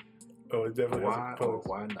story? Oh, it definitely has a Why compelling or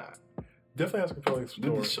why not? Definitely has a compelling Did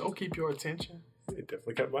story. the show keep your attention? It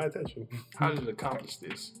definitely kept my attention. How did it accomplish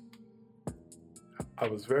this? I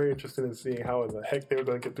was very interested in seeing how in the heck they were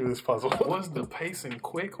going to get through this puzzle. Was the pacing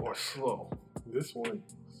quick or slow? This one,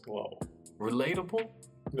 slow. Relatable?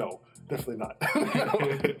 No, definitely not.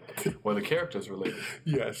 Well, the characters related.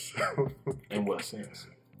 Yes. In what sense?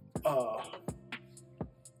 You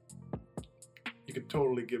could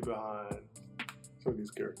totally get behind some of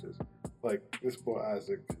these characters. Like this boy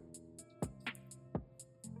Isaac.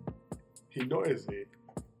 He noisy.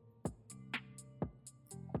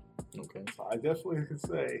 Okay. So I definitely could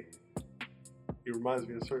say he reminds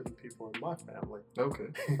me of certain people in my family.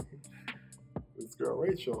 Okay. This girl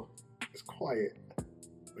Rachel is quiet,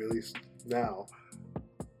 or at least now.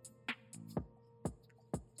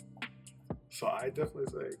 So I definitely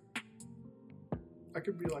say I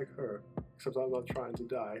could be like her, except I'm not trying to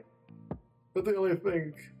die. But the only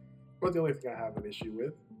thing I have an issue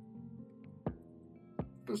with.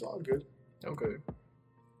 But it's all good. Okay.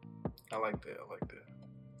 I like that.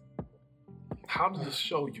 How does the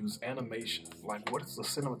show use animation? Like, what is the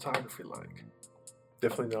cinematography like?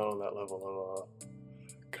 Definitely not on that level of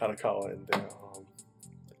Kanakawa and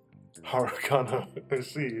Harakana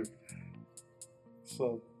Receive.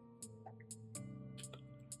 So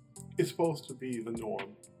it's supposed to be the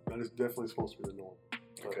norm. That is definitely supposed to be the norm.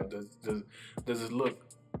 Okay. Does it look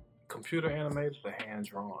computer animated or hand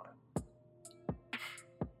drawn?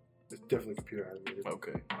 It's definitely computer animated.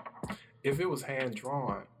 Okay. If it was hand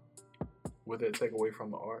drawn, would that take away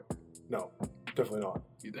from the art? No, definitely not.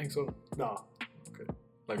 You think so? Nah. Okay.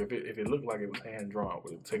 Like if it looked like it was hand drawn,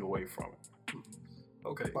 would it take away from it?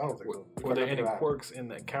 Okay. I don't think so. Were there any quirks in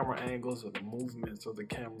the camera angles or the movements of the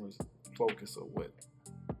camera's focus or what?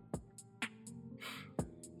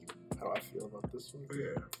 How I feel about this one?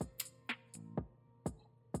 Yeah.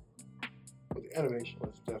 But the animation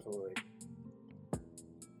was definitely.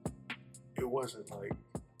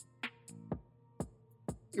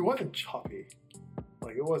 It wasn't choppy.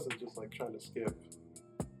 Like it wasn't just like trying to skip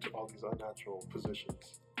to all these unnatural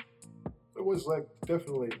positions. It was like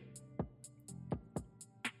definitely,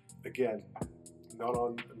 again,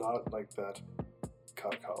 not like that.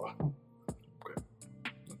 Kakala.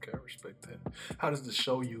 Okay, I respect that. How does the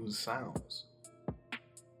show use sounds?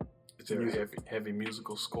 Is there a heavy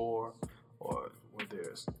musical score, or were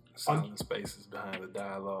there silent spaces behind the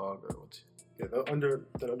dialogue, or what? Yeah, the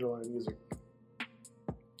underlying music.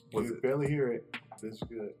 You barely hear it. It's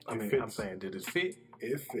good. I'm saying, did it fit?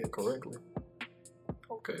 It fit correctly.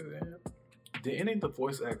 Okay, then. Did any of the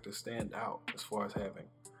voice actors stand out as far as having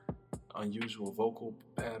unusual vocal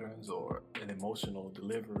patterns or an emotional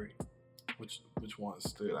delivery? Which ones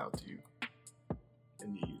stood out to you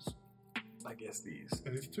in these? I guess these.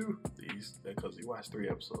 And it's two. These, because you watched 3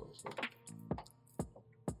 episodes.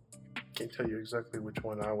 Can't tell you exactly which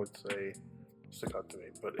one I would say stuck out to me,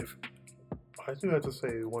 but if I do have to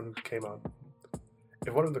say the one who came out,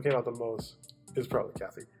 if one of them came out the most, it's probably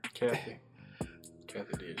Kathy.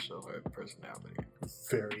 Kathy did show her personality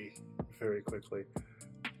very, very quickly.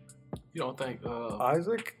 You don't think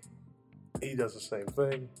Isaac? He does the same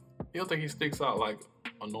thing. You don't think he sticks out like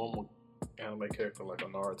a normal anime character, like a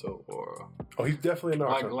Naruto, or oh, he's definitely a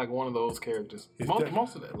Naruto. Like one of those characters.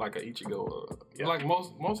 Most of that, like a Ichigo. Yeah. Like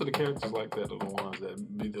most of the characters like that are the ones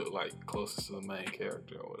that be the like closest to the main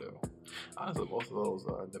character or whatever. Honestly, most of those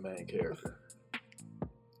are the main character.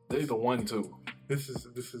 They're the 1-2. This is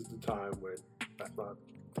the time when that's not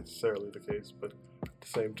necessarily the case, but at the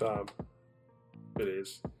same time, it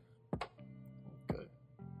is. Okay.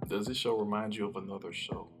 Does this show remind you of another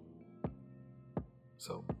show?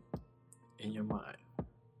 So, in your mind,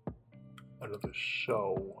 another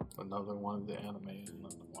show, another one of the anime,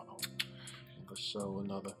 another one of the show,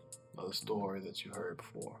 another story that you heard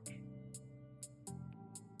before.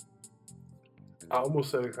 I almost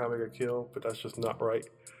said Akame ga Kill, but that's just not right.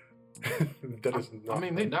 That is not. I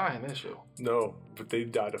mean, they die in that show. No, but they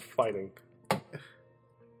died of fighting.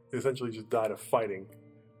 They essentially just died of fighting,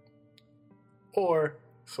 or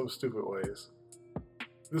some stupid ways.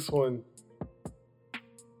 This one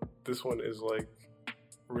is like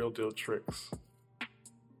real deal tricks.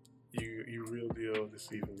 You real deal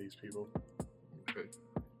deceiving these people. Okay,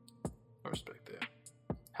 I respect that.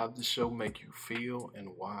 How did the show make you feel and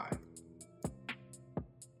why?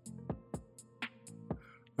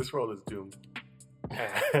 This world is doomed.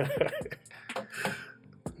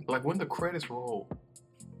 Like when the credits roll,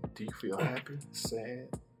 do you feel happy, sad,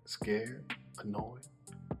 scared, annoyed?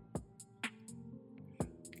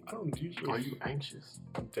 I don't usually. Are you anxious?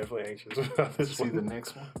 I'm definitely anxious about this to see the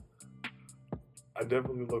next one. I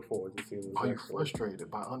definitely look forward to seeing this. Are you frustrated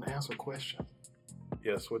by unanswered questions?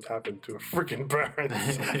 Yes, what happened to a freaking parent?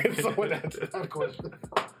 Someone answered that question.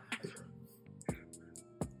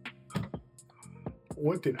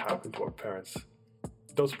 What did happen to our parents?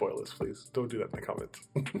 Don't spoil this, please. Don't do that in the comments.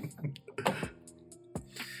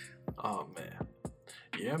 Oh, man.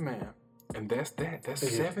 Yeah, man. And that's that. That's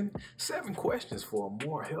seven questions for a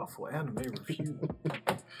more helpful anime review.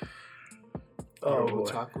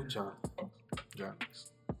 Otaku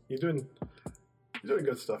Journalist. You're doing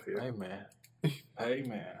good stuff here. Hey, man. Hey,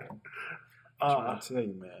 man. I'm trying to tell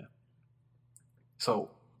you, man. So,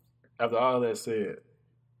 after all that said,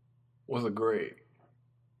 what's a grade?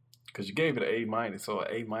 Because you gave it an A-, so an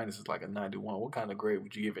A- is like a 91. What kind of grade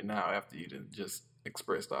would you give it now after you done just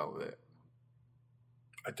expressed all of that?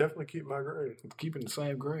 I definitely keep my grade. Keeping the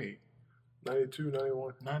same grade. 92,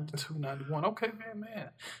 91. 92, 91. Okay,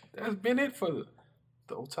 man. That's been it for the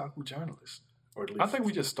Otaku Journalist. Or at least I think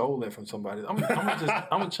we just stole that from somebody. I'm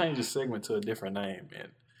gonna change the segment to a different name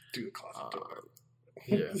and do the closet door.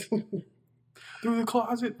 Yeah. Through the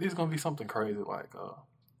closet. There's gonna be something crazy like I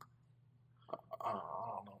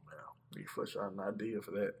don't know, man. We flesh out an idea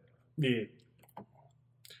for that. Yeah.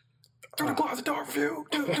 Through the closet door review.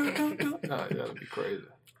 Nah, that'd be crazy.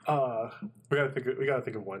 We gotta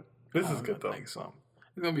think of one. This is good though. It's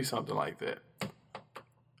gonna be something like that.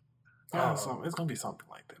 It's gonna be something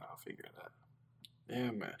like that. I'll figure it out.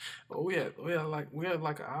 Yeah, man. But we had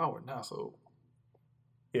like an hour now, so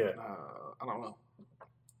yeah. I don't know.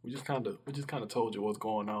 We just kind of told you what's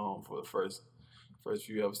going on for the first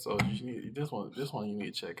few episodes. This one you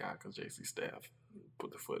need to check out because JC staff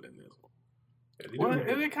put the foot in this one. Yeah,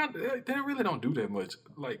 they really don't do that much.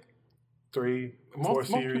 Like 3, 4 most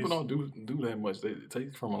series. people don't do that much. They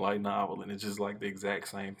take from a light novel and it's just like the exact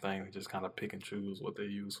same thing. They just kind of pick and choose what they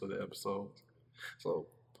use for the episodes. So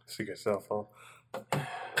see your cell phone.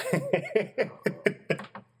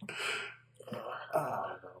 Oh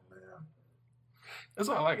man, that's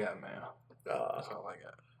all I got, man. That's all I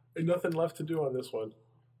got. Ain't nothing left to do on this one.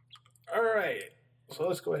 All right, so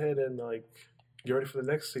let's go ahead and get ready for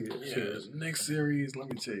the next series. Yeah, next series. Let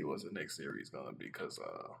me tell you what's the next series gonna be, because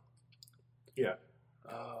my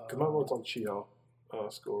vote's on Chiho.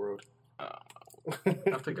 School Road. I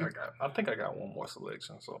think I got one more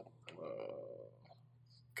selection. So,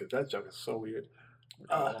 Cause that junk is so weird.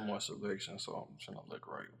 I got one more selection. So I'm just gonna look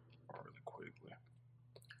really quickly.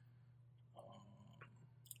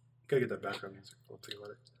 Gotta get that background music. Don't think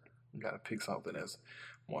about it. You gotta pick something that's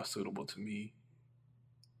more suitable to me.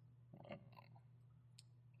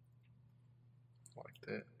 Like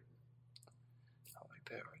that. I like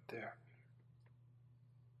that right there.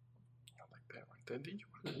 I like that right there. Did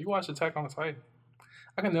you watch Attack on the Titan?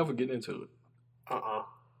 I can never get into it. I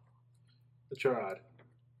tried.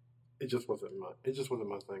 It just wasn't my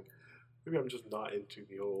thing. Maybe I'm just not into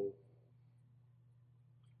the old.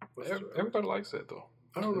 Everybody likes that though.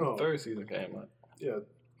 I don't know. The third season came out. Yeah.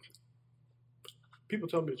 People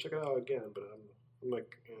tell me to check it out again, but I'm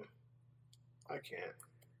like, I can't.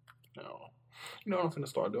 No. You know what I'm finna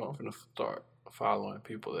start doing? I'm finna start following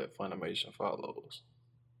people that Funimation follows.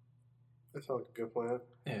 That sounds like a good plan.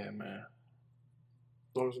 Yeah, man.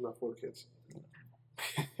 As long as it's not for kids.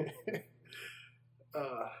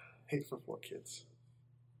 Hate for kids.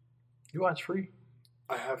 You watch Free?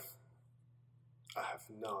 I have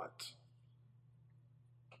not.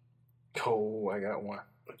 Oh, I got one.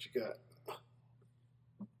 What you got?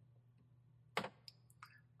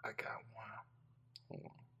 I got one. Hold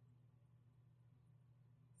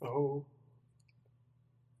on. Oh.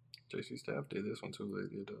 JC Staff did this one too. They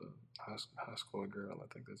did High School Girl. I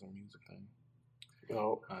think there's a music thing.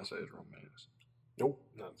 No. Hindsight Romance. Nope,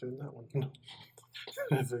 not doing that one. No.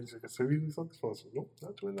 It's like a series something sponsor. Nope,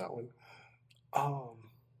 not doing that one. I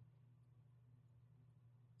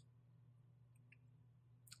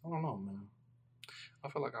don't know, man. I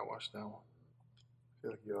feel like I watched that one. I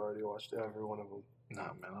feel like you already watched every one of them.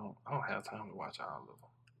 Nah, man, I don't have time to watch all of them.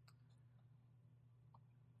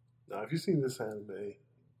 Now, if you've seen this anime,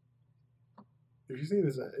 if you've seen the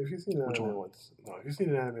Which anime one? once, no, if you've seen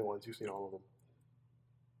the anime once, you've seen all of them.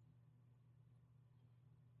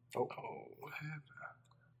 Oh, what happened?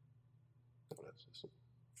 No, that's just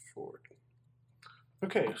forward.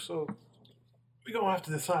 Okay, so we're gonna have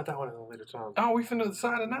to decide that one at a later time. Oh, we finna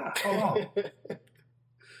decide it now. Hold on.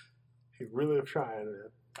 He really is trying,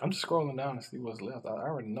 man. I'm just scrolling down to see what's left. I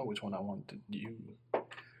already know which one I want to use.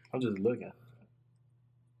 I'm just looking.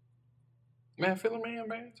 Man, fill him in,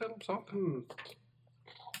 man. Tell him something.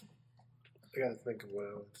 I gotta think of what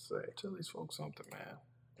I would say. Tell these folks something, man.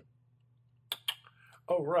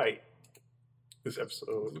 All right. This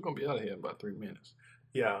episode. We're gonna be out of here in about 3 minutes.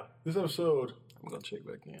 Yeah, this episode. I'm gonna check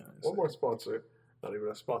back in. One more sponsor. Not even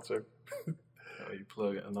a sponsor. Oh, you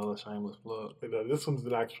plug it, another shameless plug. You know, this one's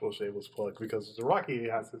an actual shameless plug because Rocky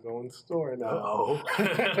has his own store now. Uh-oh.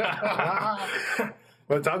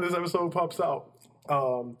 By the time this episode pops out,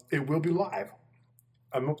 it will be live.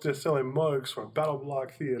 I'm up there selling mugs for Battle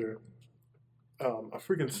Block Theater. A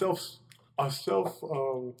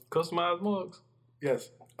Customized mugs. Yes,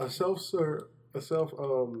 a stir.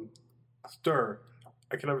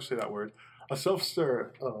 I can never say that word. A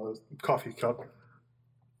self-stir coffee cup.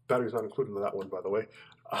 Battery's not included in that one, by the way.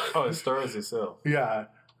 Oh, it stirs itself. Yeah.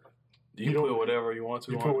 You put whatever you want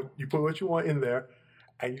to. You put what you want in there,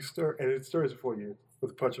 and you stir, and it stirs it for you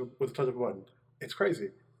with a touch of a button. It's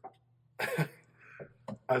crazy.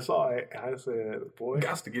 I saw it, and I said, "Boy,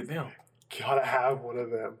 Got to get them. gotta have one of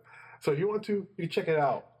them." So if you want to, you check it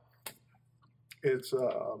out. It's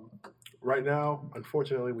right now.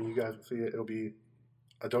 Unfortunately, when you guys will see it, it'll be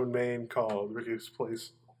a domain called Ricky's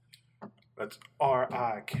Place. That's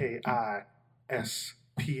RIKISPLACE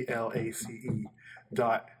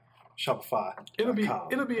It'll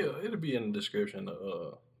be in the description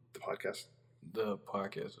of the podcast. the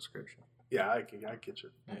podcast description. Yeah, I get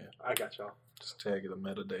you. Yeah, I got y'all. just tag the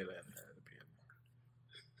metadata in there. It'll be in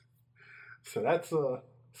So that's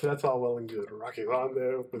all well and good. Rocky's on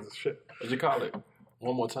there with his shit. there. Did you call it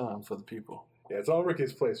one more time for the people? Yeah, it's all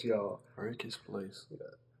Ricky's Place, y'all. Ricky's Place.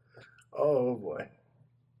 Oh boy,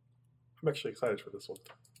 I'm actually excited for this one.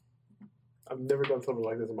 I've never done something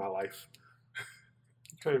like this in my life.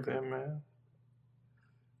 Okay, then, man.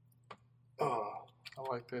 Oh, I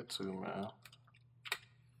like that too, man.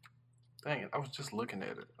 Dang it, I was just looking at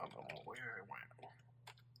it. I don't know where it went.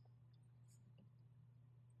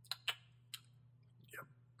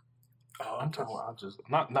 I'm talking about, I just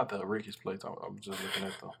not the Ricky's Place. I'm just looking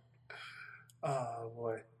at the. Oh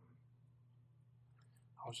boy.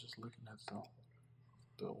 I was just looking at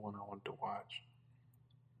the one I wanted to watch.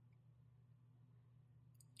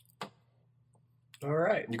 All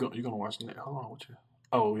right. You gonna watch it? Hold on, what you?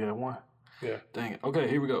 Oh yeah, one. Yeah. Dang it. Okay,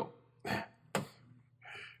 here we go.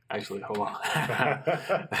 Actually, hold on.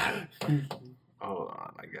 Hold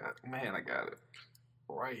on, I got it. Man, I got it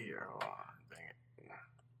right here. Hold on. Dang it.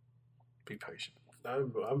 Be patient.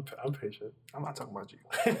 I'm patient. I'm not talking about you.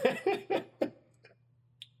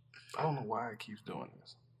 I don't know why it keeps doing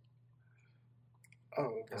this.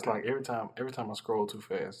 Oh, It's like every time I scroll too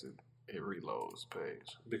fast, it reloads the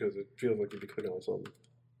page. because it feels like you'd be clicking on something.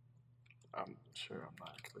 I'm sure I'm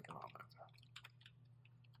not clicking on that.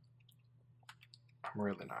 I'm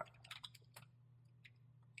really not.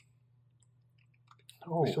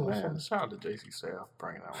 Oh We still have man! some? Shout out to JC staff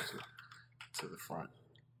bringing that one to the front.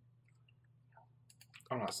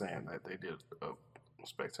 I'm not saying that they did a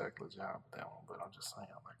spectacular job with that one, but I'm just saying,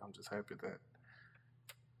 like, I'm just happy that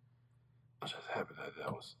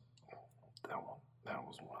that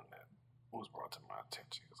was one that was brought to my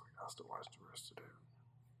attention because I got to watch the rest of that.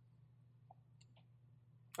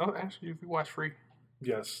 Oh, actually, if you watch free,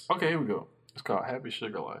 Yes. okay, here we go. It's called Happy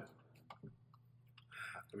Sugar Life.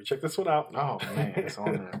 Let me check this one out. Oh man, it's on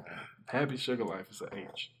there, man. Happy Sugar Life is an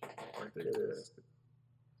H. Right there. It is.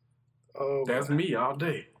 Oh, That's me all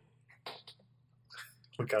day.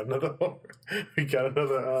 we got another horror. We got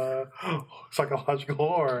another psychological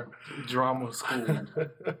horror. Drama school.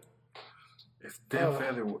 It's death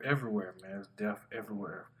everywhere, man. It's death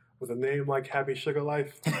everywhere. With a name like Happy Sugar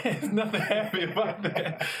Life. There's nothing happy about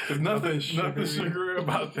that. There's nothing sugary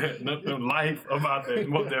about that. Nothing life about that.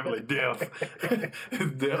 Most definitely death.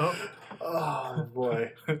 It's death. Oh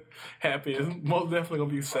boy. Happy is most definitely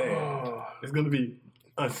gonna be sad. Oh. It's gonna be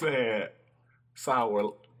a sad,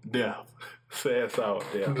 sour death. Sad, sour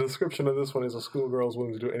The death. description of this one is a schoolgirl's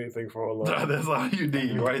willing to do anything for her love. That's all you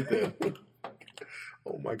need right there.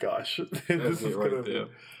 Oh my gosh. That's This it is right gonna there.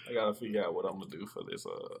 I gotta figure out what I'm gonna do for this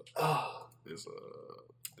Oh. this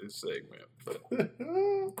segment. But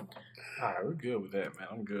all right, we're good with that, man.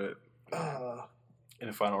 I'm good.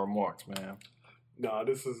 Any final remarks, man? Nah,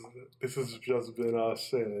 this has just been us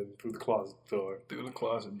saying through the closet door. Through the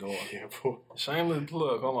closet door. Yeah, boy. Shameless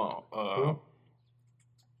plug. Hold on. Huh?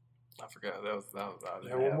 I forgot that was I You didn't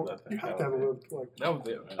have one have more? nothing. You have to have a little plug. That was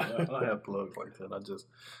it, man. I don't have plugs like that. I just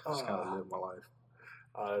kind of live my life.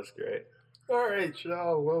 Oh, that's great. All right,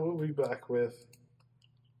 y'all. Well, we'll be back with.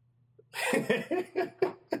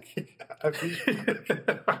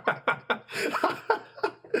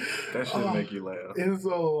 That should make you laugh.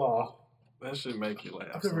 Inzola. That should make you laugh.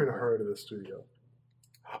 I've never even heard of this studio.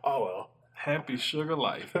 Oh well. Happy Sugar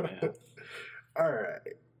Life, man. All right.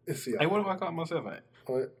 Let's see. Hey, what if I call myself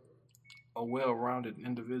What? a well-rounded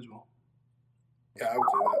individual? Yeah, I would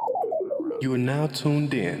say that. You are now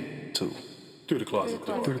tuned in to Through the closet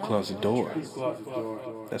door. Through the Closet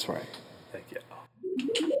Door. That's right. Thank you.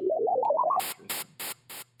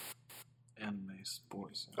 Anime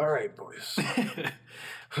sports. All right, boys.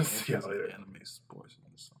 Let's see you later. Anime sports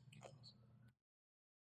and so.